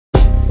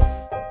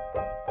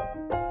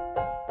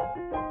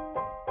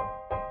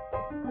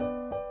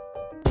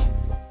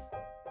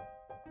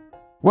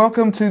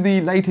Welcome to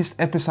the latest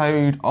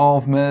episode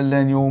of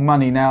Millennial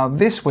Money. Now,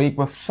 this week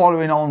we're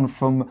following on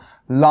from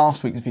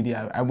last week's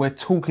video and we're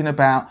talking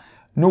about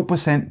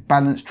 0%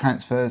 balance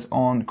transfers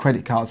on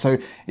credit cards. So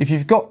if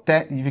you've got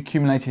debt you've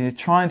accumulated, you're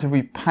trying to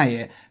repay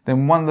it,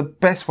 then one of the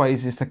best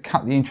ways is to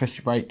cut the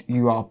interest rate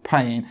you are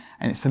paying,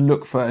 and it's to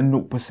look for a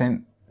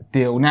 0%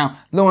 deal. Now,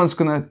 Lauren's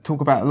going to talk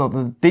about a lot of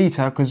the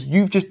detail because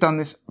you've just done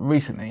this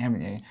recently,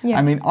 haven't you? Yeah.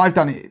 I mean, I've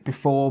done it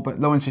before, but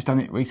Lauren's just done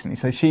it recently.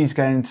 So she's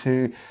going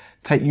to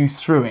take you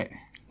through it.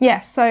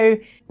 Yes, so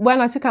when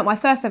I took out my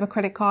first ever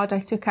credit card, I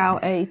took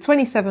out a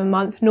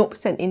 27-month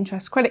 0%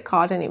 interest credit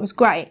card and it was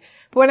great.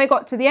 But when I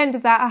got to the end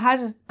of that, I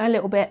had a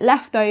little bit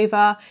left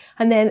over,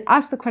 and then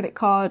as the credit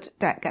card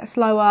debt gets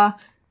lower,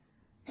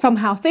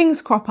 somehow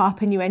things crop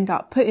up and you end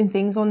up putting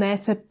things on there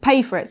to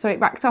pay for it, so it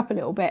racked up a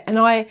little bit. And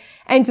I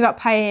ended up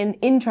paying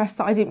interest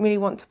that I didn't really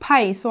want to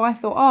pay, so I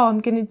thought,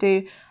 I'm going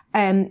to do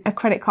a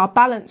credit card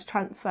balance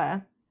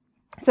transfer.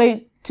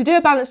 So to do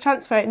a balance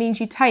transfer, it means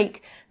you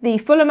take the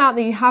full amount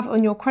that you have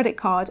on your credit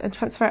card and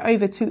transfer it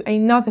over to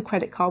another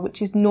credit card,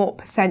 which is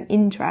 0%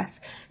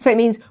 interest. So it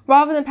means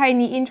rather than paying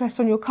the interest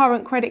on your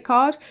current credit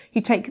card, you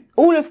take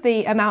all of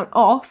the amount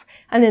off,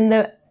 and then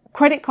the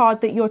credit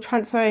card that you're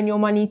transferring your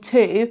money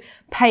to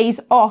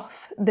pays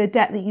off the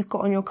debt that you've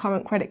got on your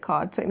current credit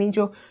card. So it means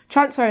you're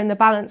transferring the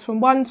balance from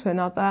one to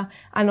another,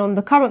 and on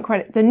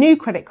the new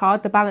credit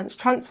card, the balance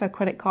transfer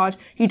credit card,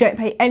 you don't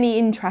pay any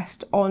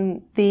interest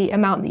on the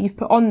amount that you've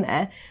put on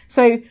there.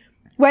 So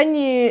when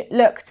you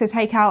look to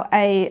take out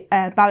a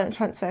balance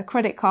transfer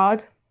credit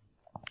card,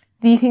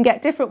 you can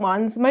get different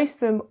ones.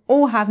 Most of them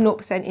all have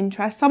 0%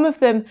 interest. Some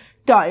of them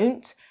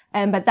don't.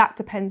 But that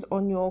depends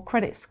on your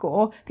credit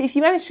score. But if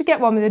you manage to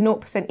get one with a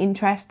 0%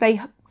 interest, they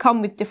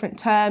come with different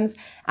terms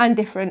and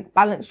different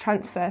balance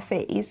transfer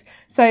fees.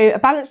 So a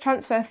balance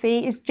transfer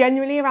fee is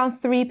generally around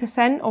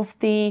 3% of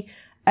the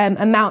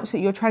amounts that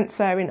you're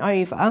transferring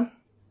over.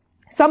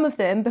 Some of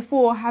them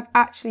before have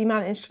actually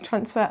managed to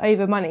transfer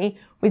over money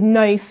with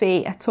no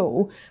fee at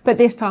all. But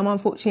this time,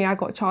 unfortunately, I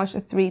got charged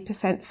a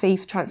 3% fee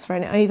for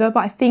transferring it over.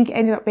 But I think it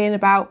ended up being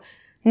about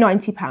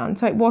 £90.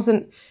 So it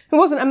wasn't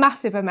a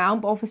massive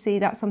amount, but obviously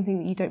that's something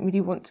that you don't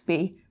really want to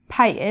be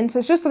paying. So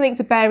it's just something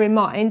to bear in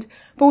mind.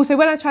 But also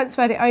when I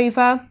transferred it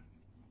over,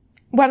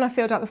 when I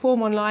filled out the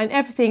form online,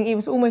 everything, it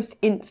was almost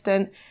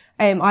instant.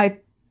 I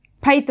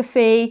paid the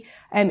fee,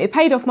 it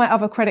paid off my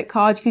other credit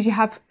card because you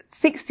have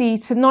 60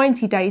 to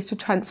 90 days to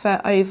transfer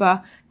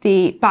over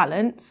the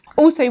balance.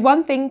 Also,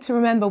 one thing to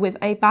remember with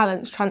a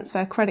balance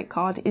transfer credit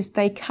card is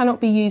they cannot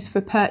be used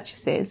for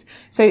purchases.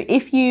 So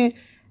if you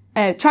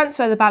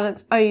transfer the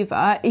balance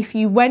over, if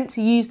you went to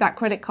use that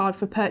credit card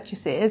for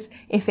purchases,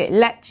 if it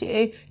let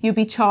you, you'll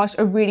be charged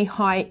a really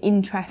high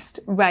interest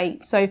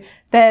rate. So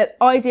the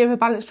idea of a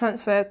balance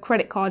transfer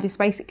credit card is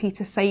basically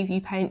to save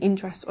you paying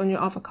interest on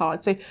your other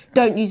card. So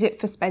don't use it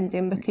for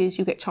spending because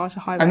you get charged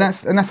a high rate. And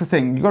that's the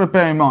thing. You've got to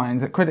bear in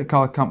mind that credit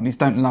card companies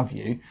don't love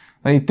you.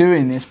 They're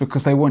doing this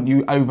because they want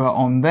you over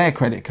on their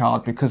credit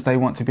card because they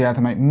want to be able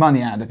to make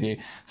money out of you.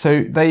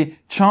 So they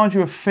charge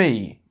you a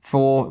fee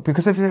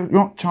because if they're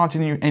not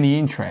charging you any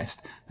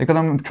interest, they're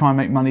going to try and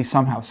make money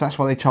somehow. So that's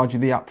why they charge you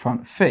the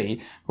upfront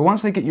fee. But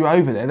once they get you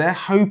over there, they're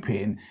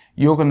hoping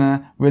you're going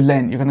to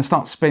relent, you're going to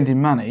start spending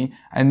money,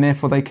 and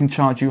therefore they can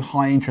charge you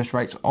high interest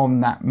rates on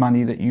that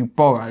money that you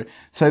borrow.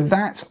 So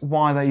that's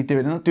why they do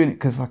it. They're not doing it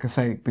because, like I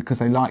say, because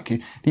they like you.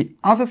 The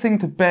other thing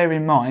to bear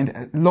in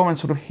mind, Lauren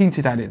sort of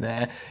hinted at it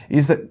there,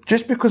 is that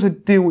just because a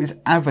deal is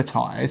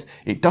advertised,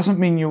 it doesn't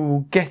mean you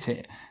will get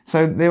it.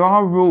 So there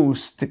are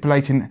rules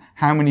stipulating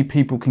how many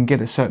people can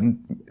get a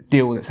certain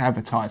deal that's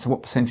advertised, so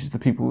what percentage of the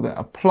people that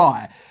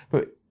apply.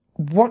 But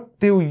what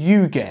deal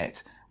you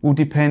get will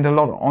depend a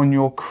lot on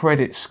your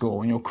credit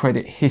score and your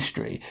credit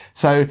history.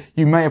 So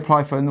you may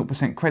apply for a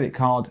 0% credit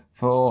card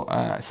for,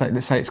 let's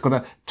say it's got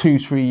a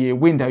 2-3 year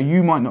window.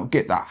 You might not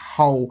get that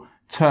whole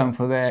term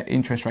for their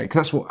interest rate,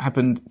 because that's what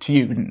happened to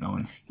you, didn't it,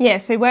 Lauren? Yeah,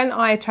 so when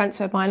I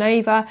transferred mine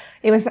over,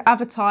 it was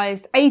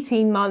advertised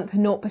 18-month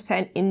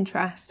 0%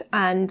 interest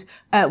and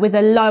with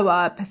a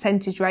lower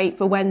percentage rate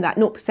for when that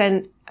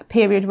 0%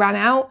 period ran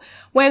out.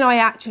 When I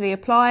actually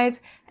applied,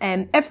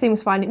 everything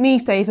was fine. It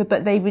moved over,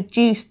 but they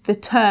reduced the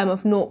term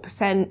of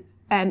 0%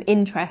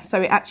 interest.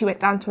 So it actually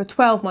went down to a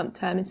 12-month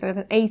term instead of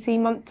an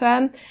 18-month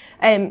term.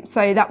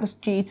 So that was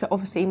due to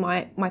obviously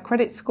my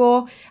credit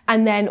score.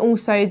 And then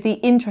also the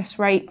interest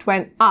rate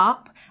went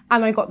up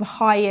and I got the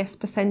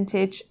highest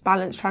percentage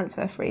balance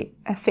transfer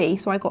fee.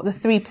 So I got the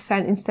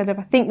 3% instead of,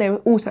 I think they were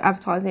also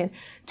advertising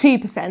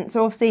 2%.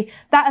 So obviously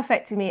that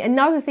affected me.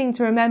 Another thing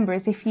to remember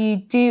is if you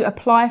do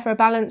apply for a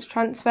balance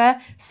transfer,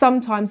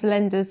 sometimes the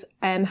lenders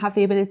have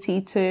the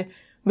ability to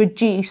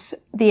reduce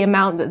the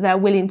amount that they're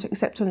willing to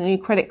accept on a new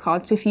credit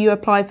card. So if you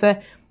apply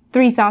for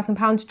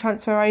 £3,000 to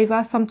transfer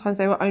over, sometimes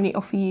they will only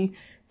offer you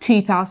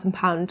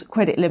 £2,000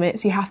 credit limit.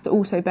 So you have to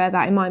also bear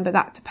that in mind, but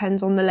that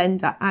depends on the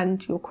lender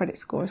and your credit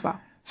score as well.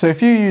 So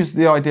if you use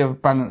the idea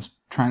of balance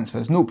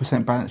transfers,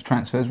 0% balance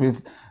transfers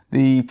with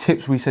the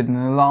tips we said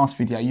in the last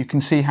video, you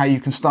can see how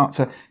you can start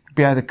to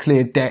be able to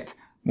clear debt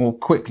more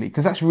quickly,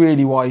 because that's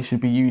really why you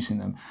should be using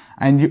them.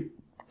 And you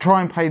try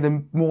and pay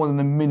them more than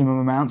the minimum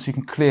amount so you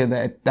can clear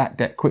that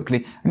debt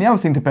quickly. And the other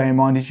thing to bear in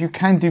mind is you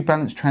can do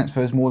balance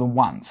transfers more than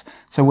once.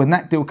 So when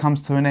that deal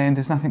comes to an end,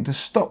 there's nothing to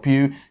stop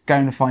you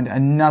going to find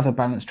another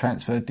balance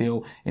transfer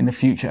deal in the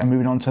future and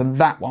moving on to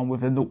that one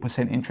with a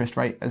 0% interest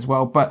rate as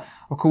well. But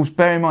of course,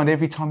 bear in mind,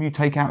 every time you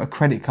take out a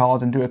credit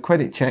card and do a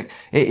credit check,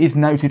 it is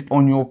noted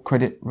on your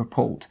credit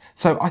report.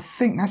 So I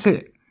think that's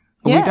it.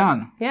 Are we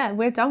done? Yeah,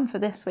 we're done for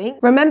this week.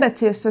 Remember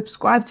to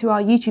subscribe to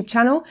our YouTube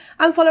channel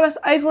and follow us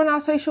over on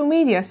our social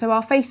media. So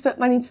our Facebook,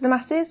 Money to the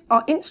Masses,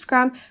 our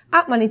Instagram,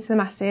 @Money to the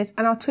Masses,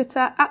 and our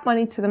Twitter,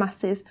 @Money to the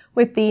Masses,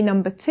 with the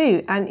number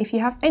 2. And if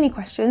you have any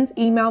questions,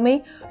 email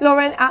me,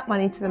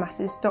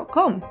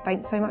 Lauren@moneytothemasses.com.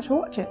 Thanks so much for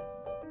watching.